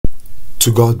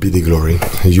To God be the glory.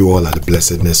 You all are the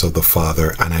blessedness of the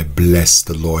Father, and I bless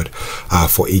the Lord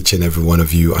for each and every one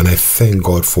of you, and I thank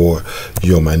God for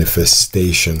your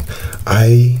manifestation.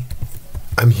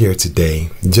 I'm here today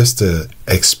just to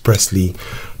expressly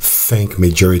thank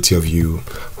majority of you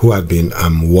who have been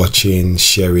watching,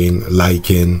 sharing,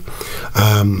 liking.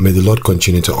 May the Lord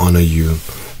continue to honor you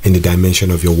in the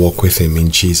dimension of your walk with Him in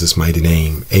Jesus' mighty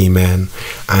name. Amen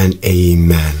and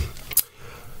amen.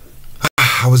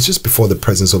 I was just before the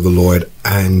presence of the Lord,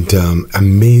 and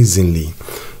amazingly,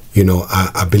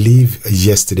 I believe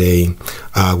yesterday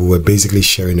we were basically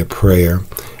sharing a prayer,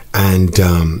 and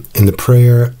in the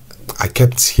prayer I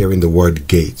kept hearing the word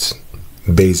gates,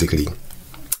 basically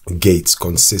gates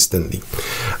consistently,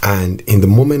 and in the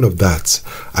moment of that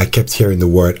I kept hearing the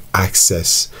word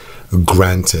access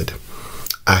granted,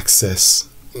 access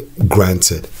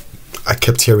granted. I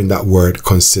kept hearing that word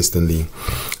consistently,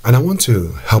 and I want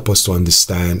to help us to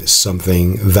understand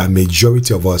something that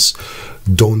majority of us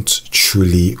don't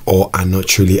truly or are not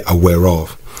truly aware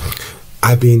of.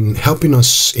 I've been helping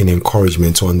us in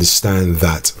encouragement to understand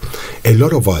that a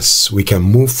lot of us, we can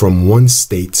move from one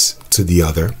state to the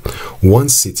other, one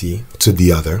city to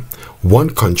the other, one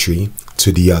country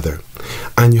to the other.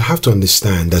 And you have to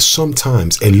understand that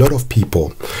sometimes a lot of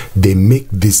people, they make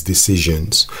these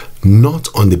decisions not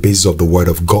on the basis of the word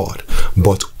of God,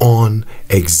 but on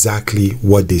exactly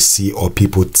what they see or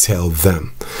people tell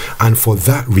them. And for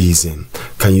that reason,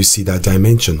 can you see that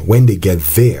dimension? When they get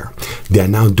there, they are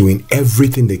now doing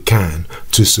everything they can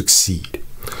to succeed.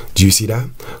 Do you see that?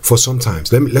 For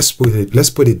sometimes, let's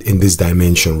put it in this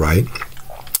dimension, right?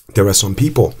 There are some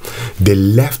people, they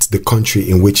left the country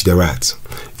in which they're at,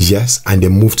 yes, and they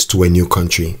moved to a new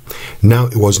country. Now,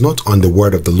 it was not on the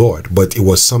word of the Lord, but it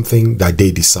was something that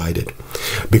they decided.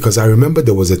 Because I remember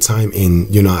there was a time in,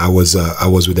 I was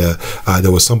with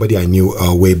there was somebody I knew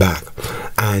way back,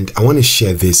 and I want to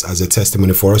share this as a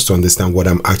testimony for us to understand what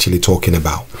I'm actually talking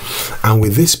about. And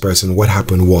with this person, what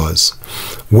happened was,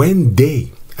 when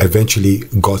they eventually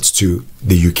got to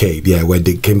the UK, where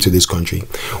they came to this country,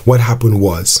 what happened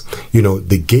was,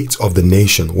 the gate of the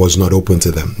nation was not open to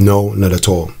them. No, not at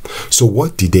all. So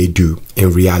what did they do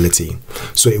in reality?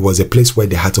 So it was a place where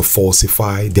they had to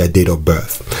falsify their date of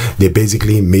birth. They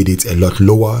basically made it a lot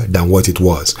lower than what it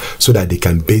was, so that they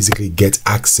can basically get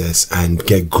access and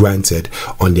get granted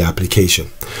on the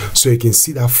application. So you can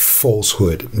see that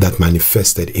falsehood that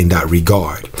manifested in that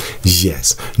regard.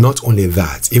 Yes, not only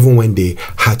that, even when they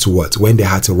had to when they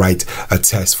had to write a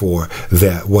test for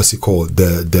their to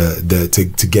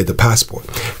get the passport.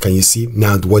 Can you see?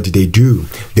 Now what did they do?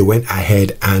 They went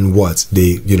ahead and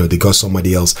they got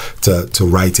somebody else to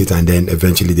write it, and then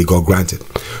eventually they got granted.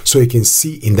 So you can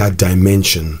see in that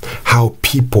dimension how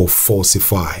people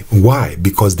falsify. Why?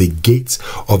 Because the gate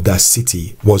of that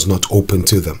city was not open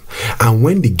to them. And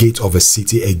when the gate of a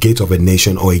city, a gate of a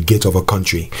nation, or a gate of a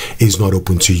country is not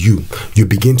open to you, you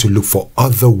begin to look for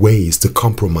other ways to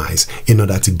compromise in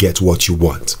order to get what you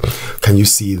want. Can you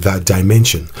see that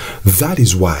dimension? That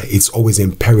is why it's always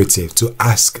imperative to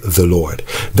ask the Lord.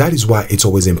 That is why it's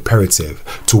always imperative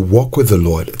to walk with the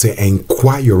Lord, to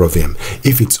inquire of Him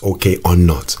if it's okay or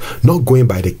not. Not going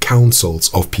by the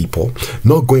counsels of people,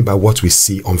 not going by what we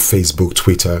see on Facebook,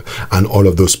 Twitter, and all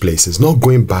of those places, not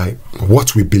going by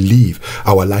what we believe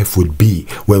our life would be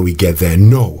when we get there.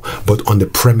 No, but on the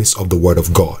premise of the word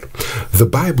of God. The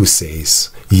Bible says,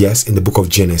 yes, in the book of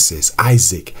Genesis,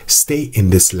 Isaac, stay in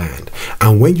this land.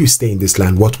 And when you stay in this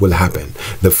land, what will happen?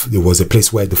 There was a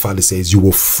place where the father says, you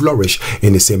will flourish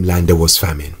in the same land there was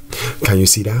famine. Can you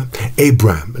see that?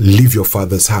 Abraham, leave your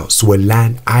father's house to a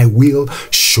land I will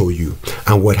show you.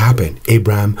 And what happened?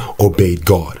 Abraham obeyed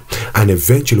God. And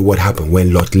eventually what happened?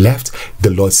 When Lot left, the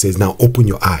Lord says, now open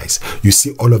your eyes. You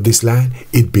see all of this land?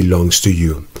 It belongs to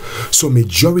you. So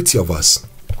majority of us,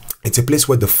 it's a place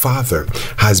where the Father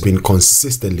has been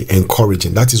consistently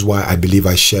encouraging. That is why I believe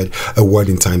I shared a word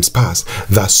in times past,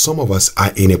 that some of us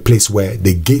are in a place where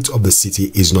the gate of the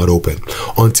city is not open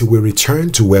until we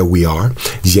return to where we are,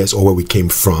 yes, or where we came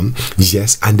from,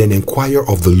 yes, and then inquire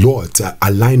of the Lord to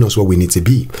align us where we need to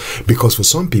be. Because for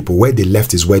some people, where they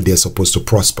left is where they're supposed to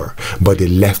prosper, but they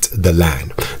left the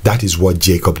land. That is what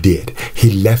Jacob did.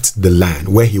 He left the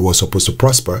land where he was supposed to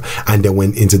prosper, and then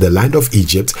went into the land of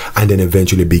Egypt, and then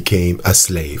eventually became a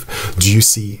slave. Do you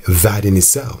see that in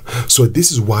itself? So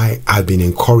this is why I've been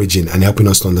encouraging and helping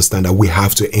us to understand that we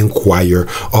have to inquire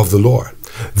of the Lord.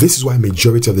 This is why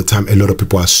majority of the time a lot of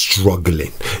people are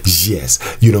struggling. Yes,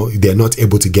 they're not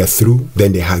able to get through.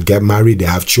 Then they get married, they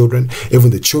have children.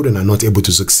 Even the children are not able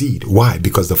to succeed. Why?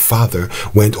 Because the father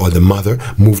went, or the mother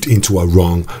moved into a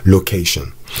wrong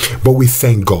location. But we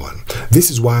thank God. This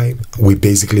is why we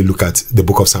basically look at the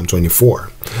book of Psalm 24.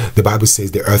 The Bible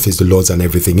says the earth is the Lord's and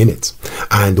everything in it,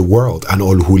 and the world and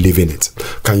all who live in it.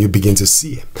 Can you begin to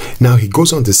see it? Now he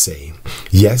goes on to say,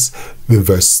 yes, in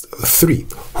verse 3,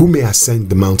 who may ascend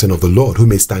the mountain of the Lord, who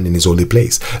may stand in his holy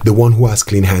place? The one who has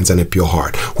clean hands and a pure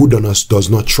heart, who does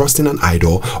not trust in an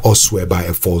idol or swear by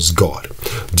a false god.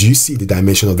 Do you see the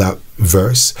dimension of that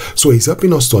verse? So he's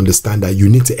helping us to understand that you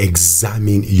need to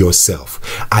examine yourself.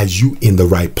 Are you in the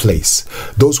right place?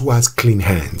 Those who has clean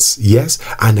hands, yes,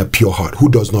 and a pure heart, who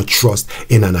does not trust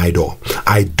in an idol.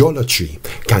 Idolatry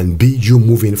can be you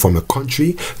moving from a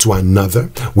country to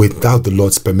another without the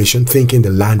Lord's permission, thinking the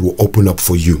land will open up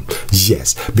for you.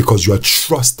 Yes, because you're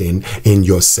trusting in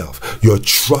yourself. You're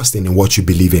trusting in what you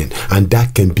believe in, and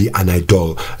that can be an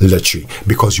idolatry,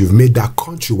 because you've made that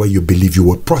country where you believe you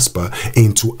would prosper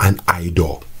into an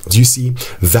idol. Do you see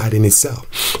that in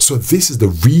itself? So this is the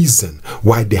reason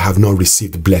why they have not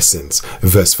received blessings.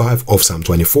 Verse 5 of Psalm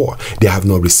 24. They have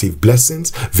not received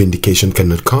blessings. Vindication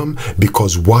cannot come,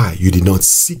 because why? You did not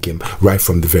seek him right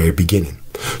from the very beginning.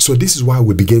 So this is why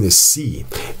we begin to see,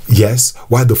 yes,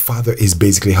 why the Father is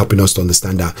basically helping us to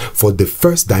understand that for the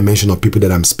first dimension of people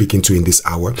that I'm speaking to in this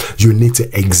hour, you need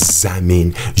to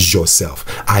examine yourself.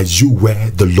 Are you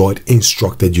where the Lord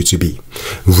instructed you to be?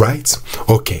 Right?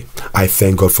 Okay, I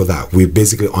thank God for that. We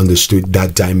basically understood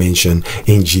that dimension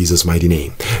in Jesus' mighty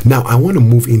name. Now I want to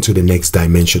move into the next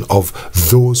dimension of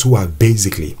those who are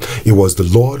basically, it was the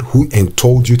Lord who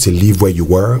told you to leave where you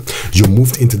were. You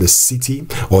moved into the city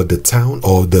or the town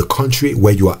or the country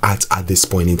where you are at this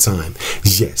point in time.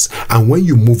 Yes, and when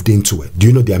you moved into it, do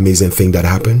you know the amazing thing that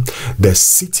happened? The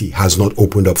city has not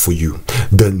opened up for you.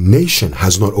 The nation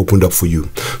has not opened up for you.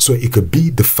 So it could be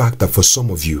the fact that for some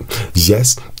of you,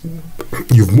 yes,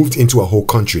 you've moved into a whole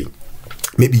country.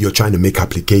 Maybe you're trying to make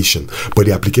application, but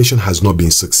the application has not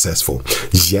been successful.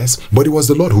 Yes, but it was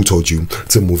the Lord who told you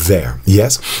to move there.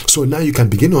 Yes, so now you can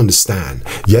begin to understand.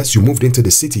 Yes, you moved into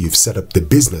the city, you've set up the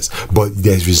business, but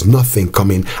there is nothing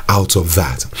coming out of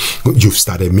that. You've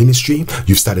started ministry,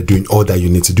 you've started doing all that you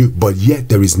need to do, but yet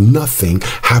there is nothing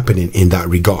happening in that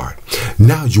regard.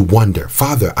 Now you wonder,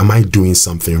 Father, am I doing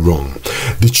something wrong?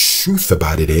 The truth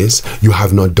about it is, you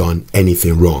have not done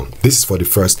anything wrong. This is for the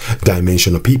first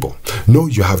dimension of people. No,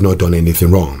 you have not done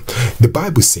anything wrong. The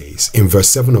Bible says in verse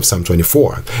 7 of Psalm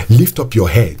 24, lift up your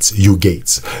heads, you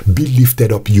gates, be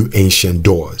lifted up, you ancient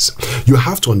doors. You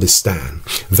have to understand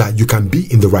that you can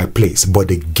be in the right place, but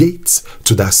the gates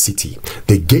to that city,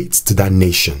 the gates to that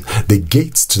nation, the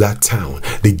gates to that town,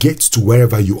 the gates to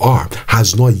wherever you are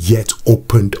has not yet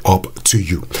opened up to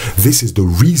you. This is the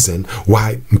reason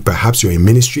why perhaps you're in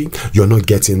ministry, you're not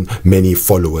getting many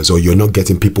followers, or you're not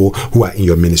getting people who are in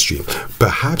your ministry.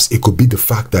 Perhaps it could be the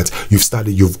fact that you've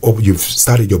started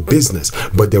your business,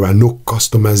 but there are no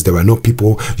customers, there are no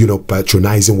people,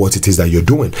 patronizing what it is that you're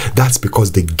doing. That's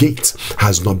because the gate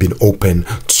has not been open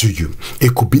to you.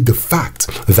 It could be the fact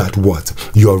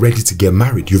that you're ready to get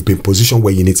married, you've been positioned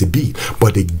where you need to be,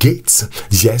 but the gates,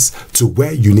 yes, to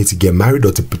where you need to get married,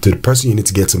 or to the person you need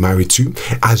to get married to,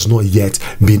 has not yet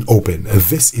been open.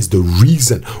 This is the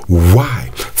reason why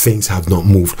things have not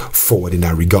moved forward in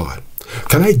that regard.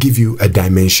 Can I give you a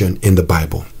dimension in the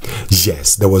Bible?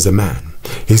 Yes, there was a man.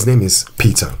 His name is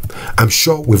Peter. I'm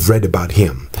sure we've read about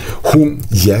him, whom,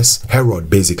 yes, Herod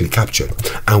basically captured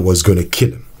and was going to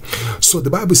kill him. So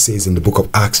the Bible says in the book of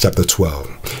Acts chapter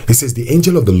 12, it says the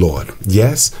angel of the Lord,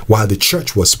 yes, while the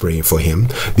church was praying for him,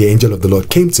 the angel of the Lord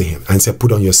came to him and said,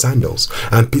 put on your sandals.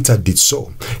 And Peter did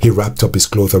so. He wrapped up his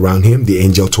cloth around him, the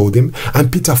angel told him,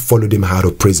 and Peter followed him out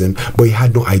of prison, but he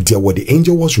had no idea what the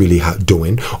angel was really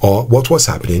doing or what was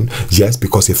happening, yes,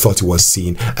 because he thought he was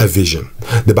seeing a vision.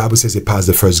 The Bible says he passed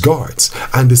the first guards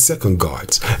and the second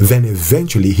guards. Then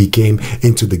eventually he came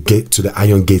into the gate, to the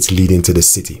iron gates leading to the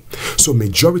city. So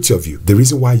majority of you, the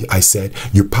reason why I said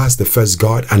you pass the first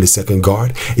guard and the second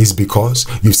guard is because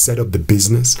you've set up the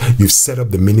business, you've set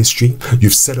up the ministry,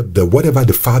 you've set up the whatever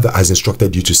the Father has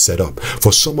instructed you to set up.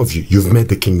 For some of you, you've met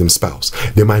the kingdom spouse.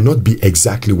 They might not be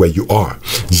exactly where you are.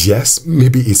 Yes,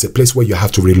 maybe it's a place where you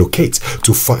have to relocate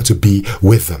to be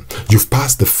with them. You've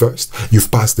passed the first,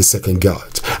 you've passed the second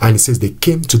guard, and it says they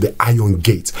came to the iron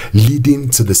gate leading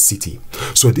to the city.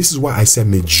 So this is why I said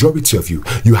majority of you,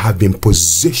 you have been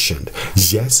positioned.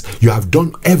 Yes, you have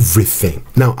done everything.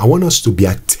 Now, I want us to be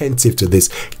attentive to this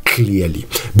clearly,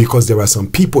 because there are some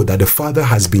people that the Father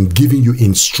has been giving you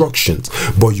instructions,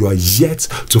 but you are yet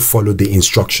to follow the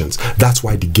instructions. That's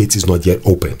why the gate is not yet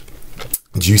open.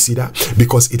 Do you see that?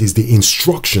 Because it is the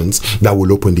instructions that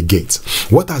will open the gate.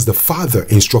 What has the Father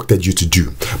instructed you to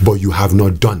do, but you have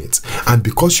not done it? And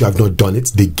because you have not done it,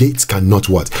 the gates cannot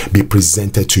what? Be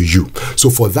presented to you. So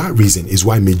for that reason is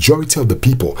why majority of the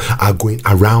people are going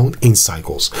around in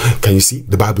cycles. Can you see?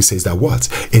 The Bible says that what?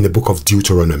 In the book of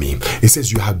Deuteronomy, it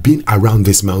says you have been around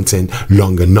this mountain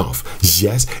long enough.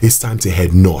 Yes, it's time to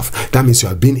head north. That means you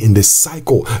have been in this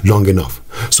cycle long enough.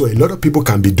 So a lot of people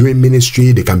can be doing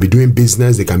ministry, they can be doing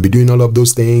business, they can be doing all of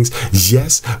those things.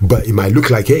 Yes, but it might look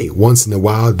like, hey, once in a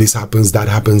while this happens, that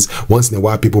happens. Once in a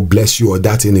while people bless you, or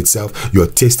that in itself you're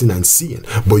tasting and seeing.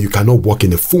 But you cannot walk in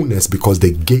the fullness because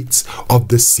the gates of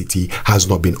the city has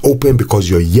not been opened, because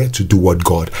you're yet to do what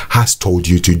God has told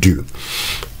you to do.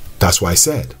 That's why I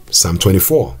said Psalm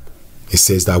 24. It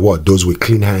says that what? Those with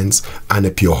clean hands and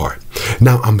a pure heart.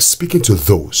 Now I'm speaking to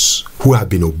those who have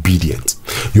been obedient.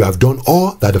 You have done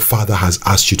all that the Father has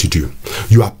asked you to do.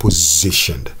 You are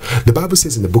positioned. The Bible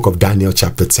says in the book of Daniel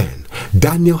chapter 10,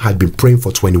 Daniel had been praying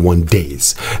for 21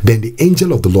 days. Then the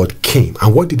angel of the Lord came.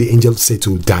 And what did the angel say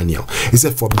to Daniel? He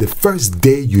said, from the first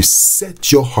day you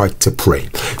set your heart to pray,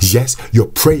 yes, your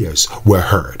prayers were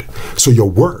heard. So your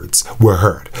words were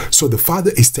heard. So the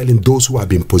Father is telling those who have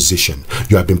been positioned,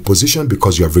 you have been positioned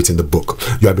because you have written the book.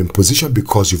 You have been positioned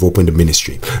because you've opened the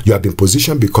ministry. You have been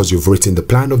positioned because you've written the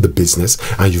plan of the business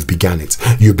and you've begun it.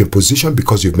 You've been positioned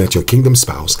because you've met your kingdom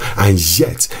spouse, and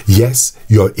yet, yes,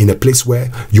 you're in a place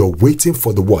where you're waiting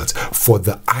for the what? For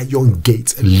the iron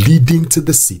gate leading to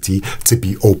the city to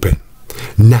be open.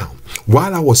 Now,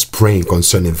 while I was praying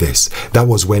concerning this, that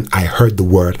was when I heard the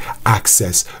word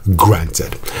access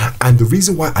granted. And the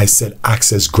reason why I said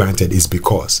access granted is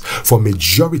because for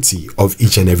majority of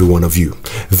each and every one of you,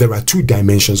 there are two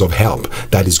dimensions of help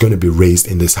that is going to be raised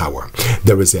in this hour.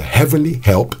 There is a heavenly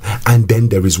help, and then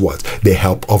there is what? The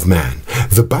help of man.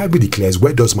 The Bible declares,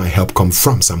 where does my help come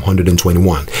from? Psalm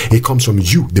 121. It comes from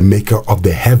you, the maker of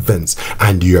the heavens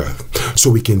and the earth. So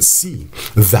we can see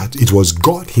that it was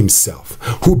God himself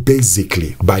who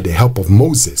basically, by the help of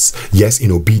Moses, yes,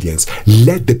 in obedience,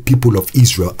 led the people of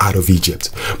Israel out of Egypt.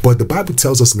 But the Bible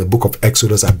tells us in the book of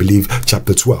Exodus, I believe,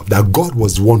 chapter 12, that God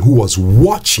was the one who was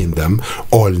watching them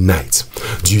all night.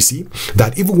 Do you see?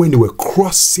 That even when they were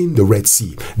crossing the Red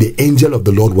Sea, the angel of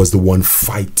the Lord was the one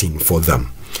fighting for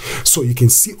them. So you can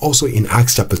see also in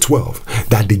Acts chapter 12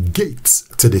 that the gates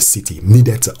to the city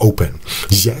needed to open.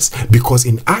 Yes, because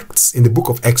in Acts, in the book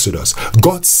of Exodus,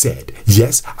 God said,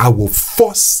 yes, I will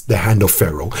force the hand of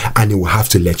Pharaoh and he will have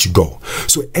to let you go.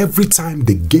 So every time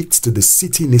the gates to the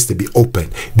city needs to be open,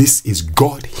 this is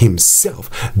God himself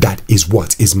that is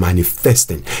what is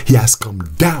manifesting. He has come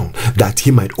down that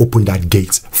he might open that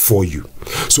gate for you.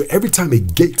 So every time a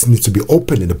gate needs to be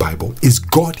opened in the Bible, it's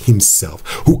God himself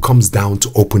who comes down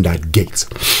to open that gate.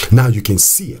 Now you can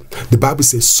see it. The Bible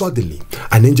says, suddenly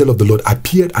an angel of the Lord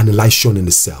appeared and a light shone in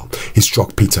the cell. He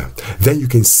struck Peter. Then you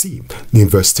can see in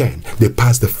verse 10, they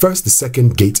passed the first, the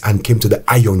second gate and came to the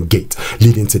iron gate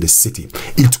leading to the city.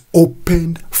 It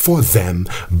opened for them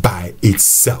by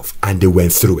itself and they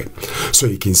went through it. So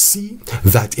you can see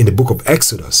that in the book of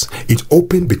Exodus, it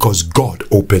opened because God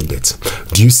opened it.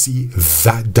 Do you see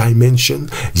that dimension?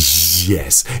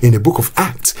 Yes. In the book of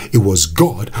Acts, it was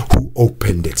God who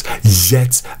opened it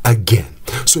yet again.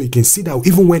 So you can see that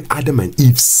even when Adam and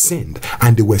Eve sinned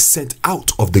and they were sent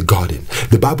out of the garden,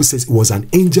 the Bible says it was an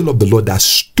angel of the Lord that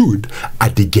stood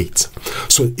at the gate.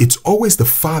 So it's always the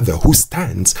Father who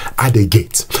stands at the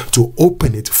gate to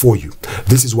open it for you.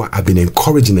 This is why I've been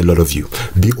encouraging a lot of you.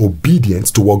 Be obedient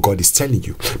to what God is telling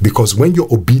you, because when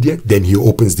you're obedient, then he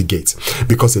opens the gate.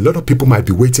 Because a lot of people might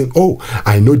be waiting, oh,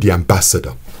 I know the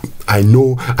ambassador, I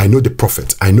know the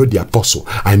prophet, I know the apostle,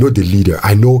 I know the leader,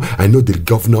 I know the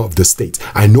governor of the state,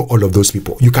 I know all of those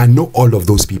people. You can know all of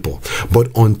those people, but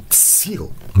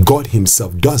until God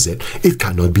himself does it, it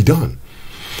cannot be done.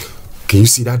 Can you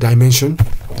see that dimension?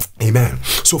 Amen.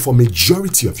 So for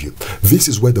majority of you, this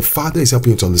is where the Father is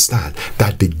helping you to understand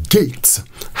that the gate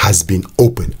has been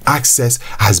opened. Access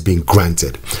has been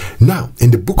granted. Now,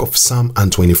 in the book of Psalm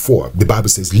 24, the Bible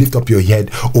says, lift up your head,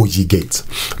 O ye gates.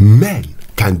 Men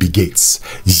can be gates.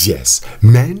 Yes,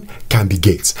 men can be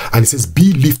gates. And it says,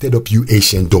 be lifted up, you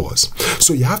ancient doors.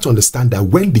 So you have to understand that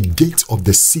when the gate of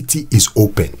the city is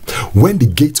open, when the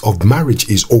gate of marriage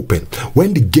is open,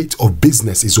 when the gate of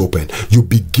business is open, you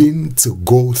begin to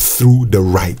go through the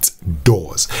right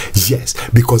doors. Yes,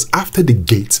 because after the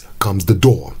gate comes the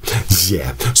door.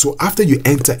 Yeah. So after you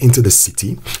enter into the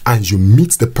city and you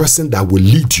meet the person that will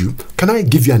lead you, can I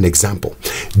give you an example?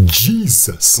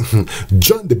 Jesus,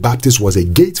 John the Baptist was a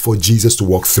gate for Jesus to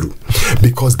walk through,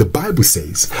 because the Bible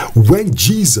says when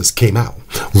Jesus came out,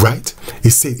 right?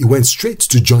 It said it went straight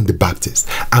to John the Baptist,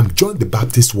 and John the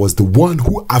Baptist was the one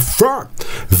who affirmed,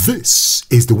 this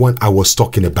is the one I was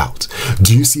talking about.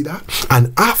 Do you see that?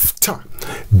 And after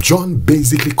John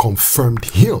basically confirmed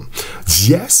him,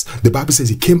 yes, the Bible says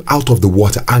he came out of the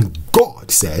water, and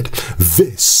God said,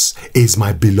 this is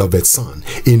my beloved son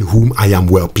in whom I am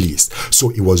well pleased.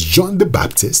 So it was John the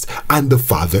Baptist and the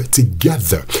Father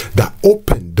together that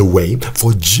opened the way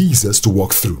for Jesus to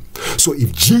walk through. So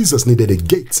if Jesus needed a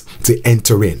gate to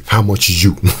enter in, how much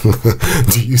you?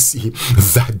 Do you see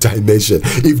that dimension?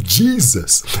 If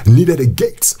Jesus needed a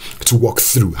gate to walk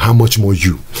through, how much more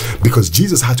you? Because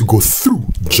Jesus had to go through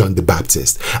John the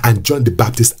Baptist, and John the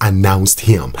Baptist announced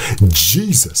him.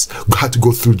 Jesus had to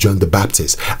go through John the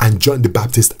Baptist, and John the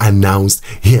Baptist announced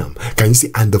him. Can you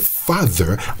see? And the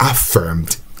Father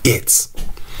affirmed it.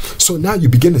 So now you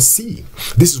begin to see,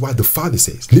 this is why the Father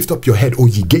says, lift up your head, O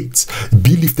ye gates,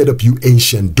 be lifted up, you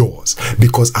ancient doors.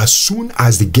 Because as soon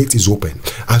as the gate is open,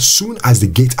 as soon as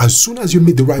you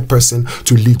meet the right person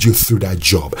to lead you through that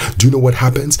job, do you know what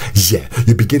happens? Yeah,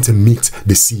 you begin to meet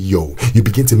the CEO, you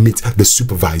begin to meet the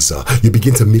supervisor, you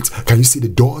begin to meet, can you see the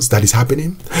doors that is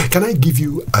happening? Can I give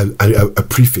you a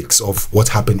prefix of what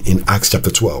happened in Acts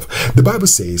chapter 12? The Bible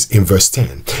says in verse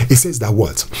 10, it says that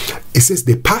what? It says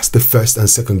they passed the first and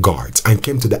second guards and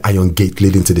came to the iron gate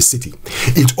leading to the city.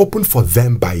 It opened for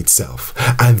them by itself,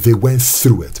 and they went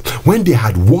through it. When they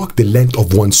had walked the length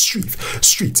of one street,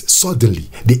 suddenly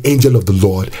the angel of the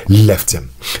Lord left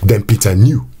him. Then Peter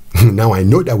knew, now I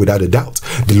know that without a doubt,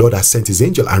 the Lord has sent his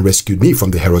angel and rescued me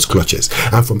from the Herod's clutches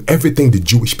and from everything the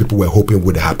Jewish people were hoping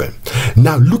would happen.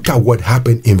 Now look at what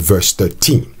happened in verse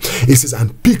 13. It says,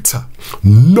 and Peter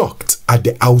knocked at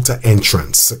the outer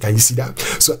entrance. Can you see that?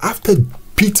 So after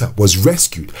Peter was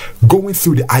rescued, going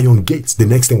through the iron gates, the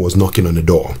next thing was knocking on the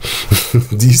door.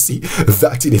 Do you see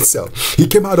that in itself? He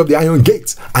came out of the iron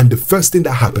gates, and the first thing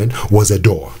that happened was a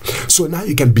door. So now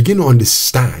you can begin to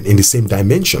understand in the same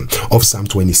dimension of Psalm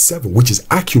 27, which is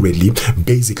accurately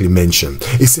basically mentioned.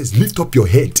 It says, lift up your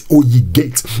head, O ye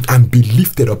gates, and be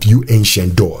lifted up, you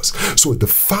ancient doors. So the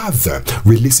Father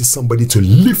releases somebody to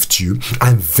lift you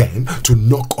and then to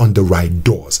knock on the right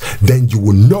doors. Then you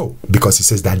will know, because he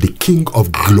says that the King of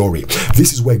glory,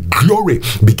 this is where glory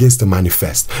begins to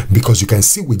manifest, because you can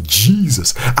see with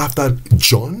Jesus, after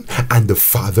John and the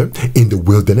Father in the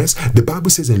wilderness, the Bible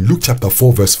says in Luke chapter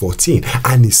 4 verse 14,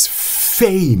 and his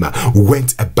fame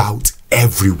went about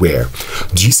everywhere.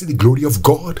 Do you see the glory of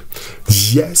God?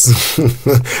 Yes.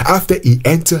 After he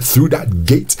entered through that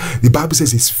gate, the Bible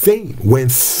says his fame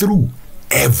went through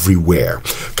everywhere.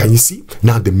 Can you see?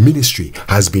 Now the ministry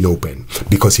has been opened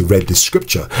because he read the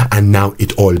scripture, and now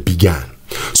it all began.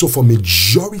 So for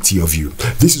majority of you,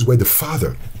 this is where the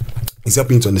Father is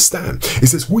helping you to understand. It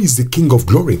says, who is the King of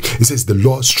glory? It says, the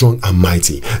Lord strong and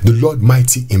mighty, the Lord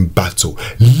mighty in battle.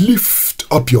 Lift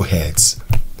up your heads,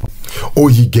 O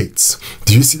ye gates.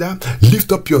 Do you see that?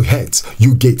 Lift up your heads,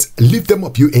 you gates. Lift them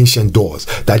up, you ancient doors,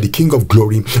 that the King of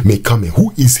glory may come in.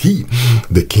 Who is he?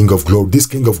 The King of glory. This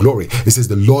King of glory. It says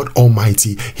the Lord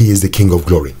Almighty, he is the King of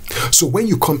glory. So when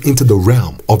you come into the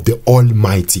realm of the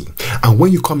Almighty, and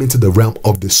when you come into the realm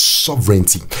of the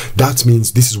sovereignty, that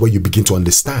means this is where you begin to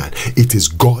understand it is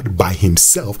God by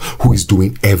himself who is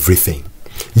doing everything.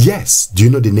 Yes, do you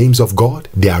know the names of God?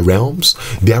 They are realms.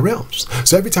 They are realms.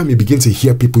 So every time you begin to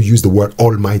hear people use the word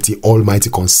Almighty, Almighty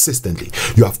consistently,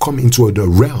 you have come into the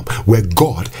realm where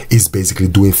God is basically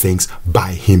doing things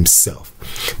by himself.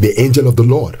 The angel of the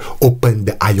Lord opened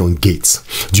the iron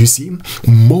gates. Do you see?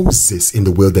 Moses in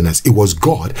the wilderness, it was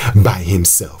God by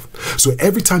himself. So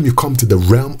every time you come to the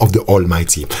realm of the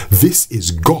Almighty, this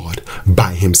is God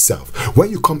by himself.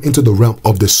 When you come into the realm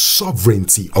of the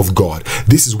sovereignty of God,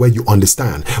 this is where you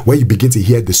understand, where you begin to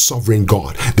hear the sovereign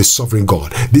God, the sovereign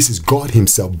God. This is God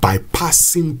himself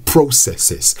bypassing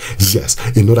processes, yes,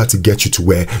 in order to get you to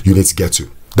where you need to get to.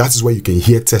 That is where you can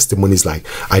hear testimonies like,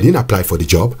 I didn't apply for the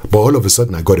job, but all of a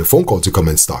sudden I got a phone call to come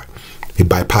and start. He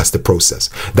bypassed the process.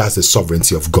 That's the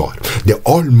sovereignty of God. The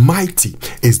Almighty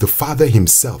is the Father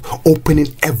himself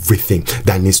opening everything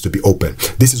that needs to be open.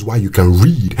 This is why you can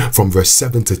read from verse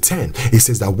 7 to 10. It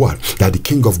says that what? That the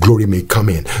King of glory may come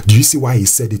in. Do you see why he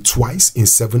said it twice in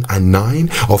 7 and 9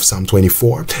 of Psalm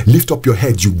 24? Lift up your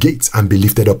head, you gates, and be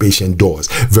lifted up, ancient doors.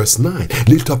 Verse 9,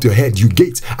 lift up your head, you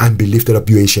gates, and be lifted up,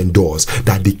 you ancient doors,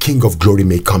 that the King of glory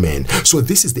may come in. So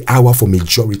this is the hour for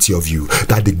majority of you,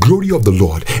 that the glory of the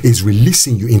Lord is released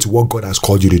releasing you into what God has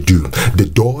called you to do. The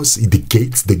doors, the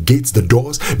gates, the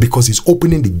doors, because He's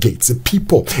opening the gates. The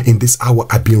people in this hour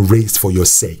are being raised for your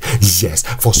sake. Yes,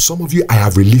 for some of you, I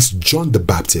have released John the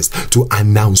Baptist to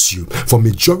announce you. For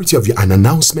majority of you, an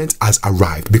announcement has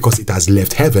arrived because it has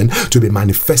left heaven to be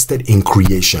manifested in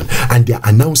creation. And they are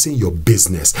announcing your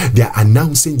business. They are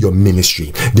announcing your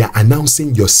ministry. They are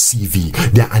announcing your CV.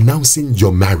 They are announcing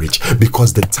your marriage,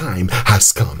 because the time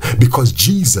has come. Because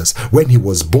Jesus, when He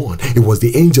was born, it was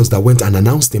the angels that went and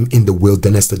announced Him in the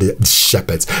wilderness to the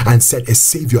shepherds and said, a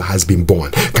Savior has been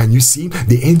born. Can you see?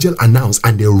 The angel announced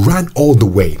and they ran all the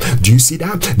way. Do you see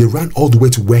that? They ran all the way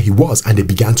to where He was and they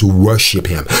began to worship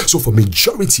Him. So for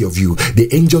majority of you, the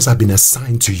angels have been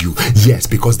assigned to you. Yes,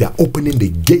 because they are opening the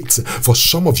gates. For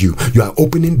some of you, you are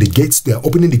opening the gates. They are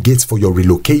opening the gates for your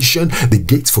relocation, the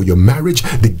gates for your marriage,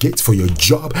 the gates for your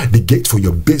job, the gate for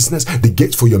your business, the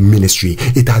gate for your ministry.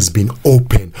 It has been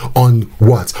open on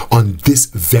what? On this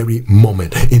very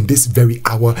moment, in this very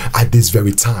hour, at this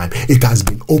very time. It has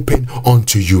been open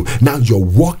unto you. Now you're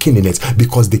walking in it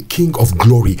because the King of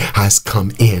Glory has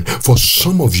come in. For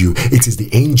some of you, it is the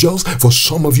angels. For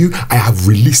some of you, I have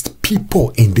released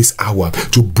people in this hour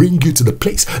to bring you to the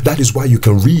place. That is why you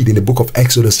can read in the book of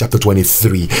Exodus chapter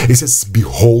 23. It says,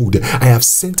 behold, I have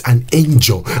sent an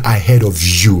angel ahead of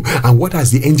you. And what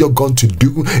has the angel gone to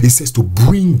do? It says to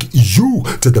bring you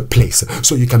to the place.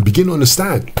 So you can begin to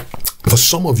understand. For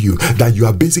some of you that you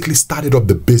have basically started up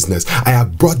the business, I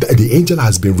have brought the angel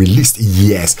has been released.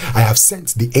 Yes, I have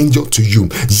sent the angel to you.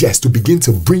 Yes, to begin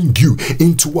to bring you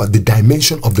into what? The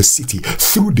dimension of the city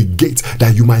through the gate,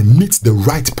 that you might meet the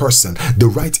right person, the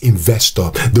right investor,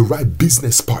 the right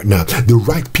business partner, the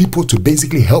right people to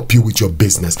basically help you with your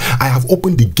business. I have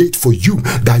opened the gate for you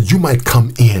that you might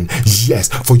come in. Yes,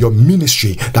 for your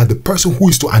ministry, that the person who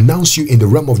is to announce you in the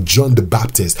realm of John the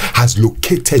Baptist has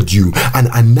located you and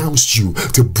announced you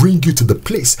to bring you to the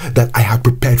place that I have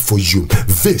prepared for you.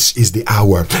 This is the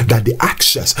hour that the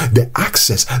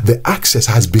access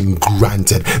has been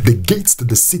granted. The gates to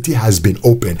the city has been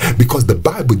opened, because the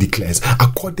Bible declares,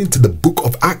 according to the book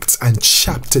of Acts and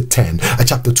chapter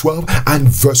 12 and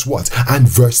verse what? And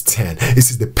verse 10. It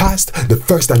says, they passed the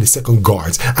first and the second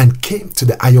guards and came to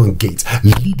the iron gate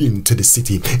leading to the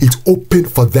city. It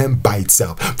opened for them by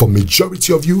itself. For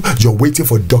majority of you, you're waiting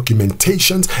for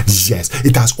documentations. Yes,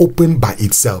 it has opened by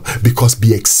itself, because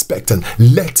be expectant.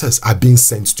 Letters are being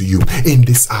sent to you in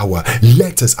this hour.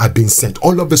 Letters are being sent.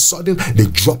 All of a sudden, they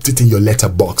dropped it in your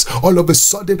letterbox. All of a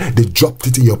sudden, they dropped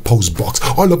it in your post box.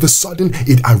 All of a sudden,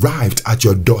 it arrived at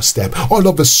your doorstep. All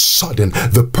of a sudden,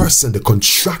 the person, the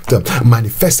contractor,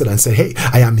 manifested and said, hey,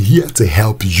 I am here to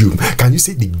help you. Can you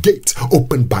see the gate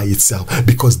opened by itself?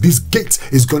 Because this gate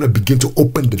is going to begin to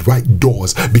open the right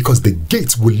doors, because the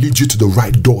gate will lead you to the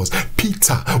right doors.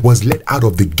 Peter was led out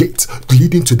of the gate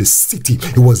leading to the city.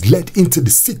 He was led into the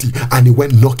city and he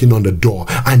went knocking on the door,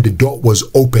 and the door was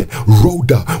open.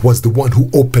 Rhoda was the one who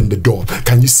opened the door.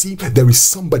 Can you see? There is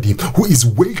somebody who is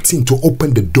waiting to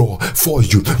open the door for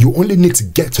you. You only need to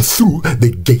get through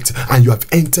the gate, and you have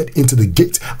entered into the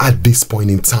gate at this point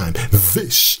in time.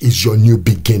 This is your new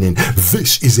beginning.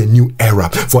 This is a new era.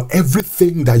 For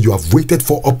everything that you have waited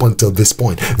for up until this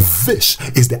point, this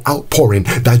is the outpouring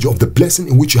that you of the blessing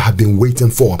in which you have been waiting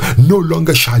for. No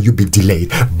longer shall you be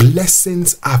delayed.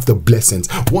 Blessings after blessings,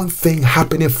 one thing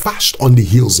happening fast on the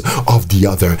heels of the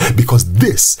other, because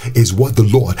this is what the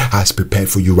Lord has prepared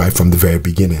for you right from the very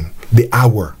beginning. The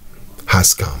hour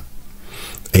has come.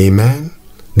 Amen.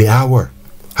 The hour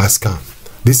has come.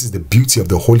 This is the beauty of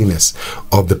the holiness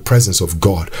of the presence of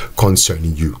God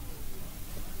concerning you.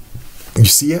 You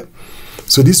see it?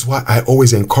 So this is why I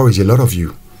always encourage a lot of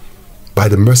you, by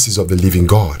the mercies of the living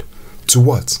God, to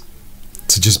what?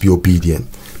 To just be obedient.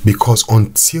 Because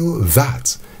until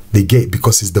that, the gate,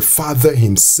 because it's the Father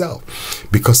himself.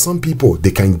 Because some people,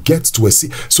 they can get to a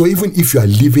city. So even if you are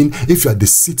living, if you are the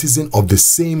citizen of the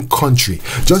same country,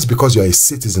 just because you are a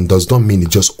citizen does not mean it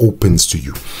just opens to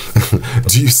you.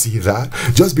 Do you see that?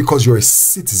 Just because you're a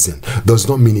citizen does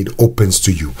not mean it opens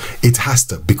to you. It has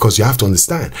to, because you have to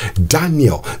understand,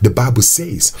 Daniel, the Bible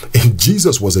says,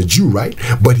 Jesus was a Jew, right?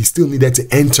 But he still needed to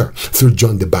enter through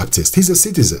John the Baptist. He's a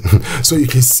citizen. So you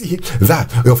can see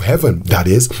that, of heaven, that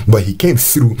is, but he came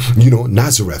through,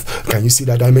 Nazareth. Can you see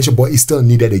that dimension? But he still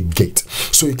needed a gate.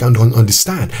 So you can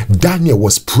understand, Daniel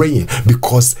was praying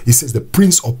because he says the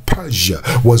prince of Persia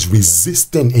was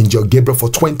resisting angel Gabriel for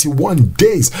 21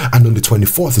 days, and on the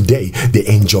 24th day the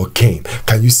angel came.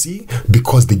 Can you see?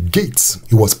 Because the gates,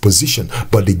 it was positioned,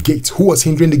 but the gate, who was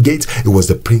hindering the gate? It was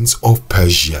the prince of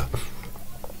Persia.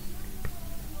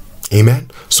 Amen.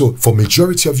 So for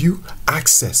majority of you,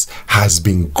 access has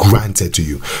been granted to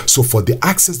you. So for the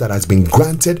access that has been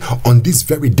granted on this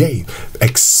very day,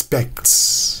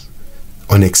 expect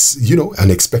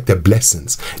unexpected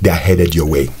blessings. They are headed your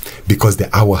way because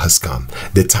the hour has come.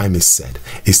 The time is set.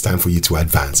 It's time for you to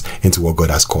advance into what God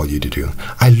has called you to do.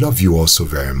 I love you all so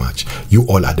very much. You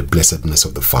all are the blessedness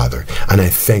of the Father, and I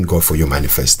thank God for your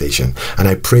manifestation, and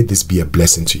I pray this be a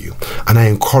blessing to you. And I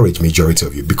encourage majority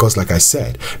of you, because like I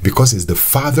said, because it's the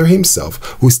Father himself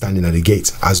who's standing at the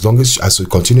gate. As long as we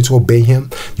continue to obey him,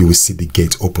 you will see the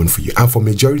gate open for you. And for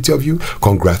majority of you,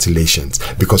 congratulations,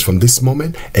 because from this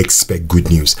moment, expect good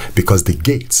news, because the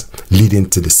gate leading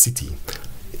to the city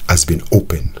has been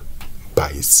opened by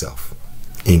itself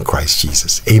in Christ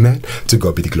Jesus. Amen. To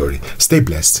God be the glory. Stay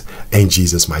blessed in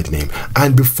Jesus' mighty name.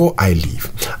 And before I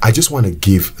leave, I just want to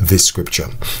give this scripture.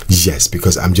 Yes,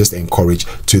 because I'm just encouraged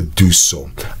to do so.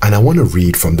 And I want to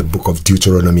read from the book of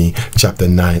Deuteronomy chapter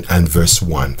 9 and verse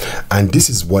 1. And this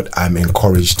is what I'm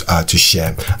encouraged to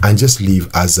share and just leave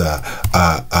as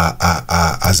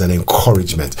an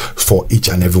encouragement for each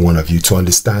and every one of you to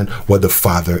understand what the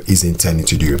Father is intending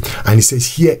to do. And he says,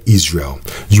 "Hear Israel,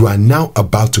 you are now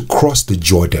about to cross the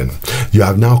Jordan. You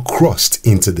have now crossed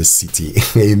into the city."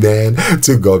 Amen.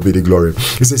 To God be the glory.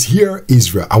 It says, "Hear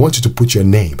Israel." I want you to put your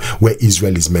name where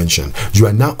Israel is mentioned. You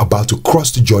are now about to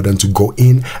cross the Jordan to go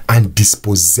in and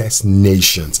dispossess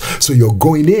nations. So you're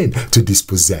going in to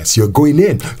dispossess. You're going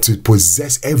in to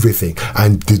possess everything,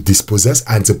 and to dispossess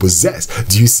and to possess.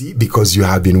 Do you see? Because you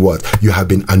have been what? You have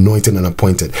been anointed and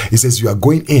appointed. It says you are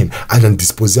going in and then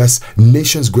dispossess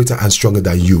nations greater and stronger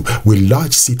than you, with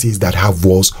large cities that have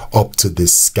walls up to the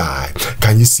sky.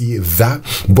 Can you see that?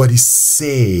 But it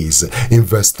says in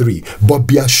verse 3, "But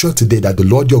be assured today that the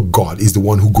Lord your God is the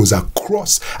one who goes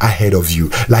across ahead of you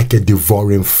like a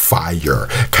devouring fire."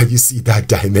 Can you see that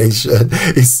dimension?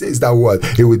 It says that what?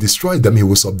 He will destroy them, he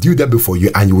will subdue them before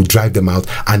you, and you will drive them out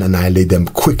and annihilate them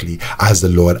quickly as the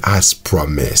Lord has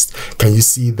promised. Can you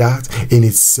see that in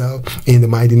itself? In the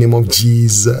mighty name of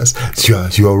Jesus,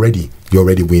 you're already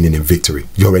winning in victory.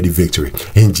 You're already victory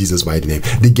in Jesus' mighty name.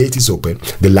 The gate is open.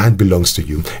 The land belongs to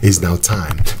you. It's now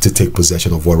time to take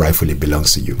possession of what rightfully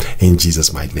belongs to you in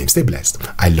Jesus' mighty name. Stay blessed.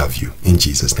 I love you in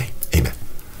Jesus' name. Amen.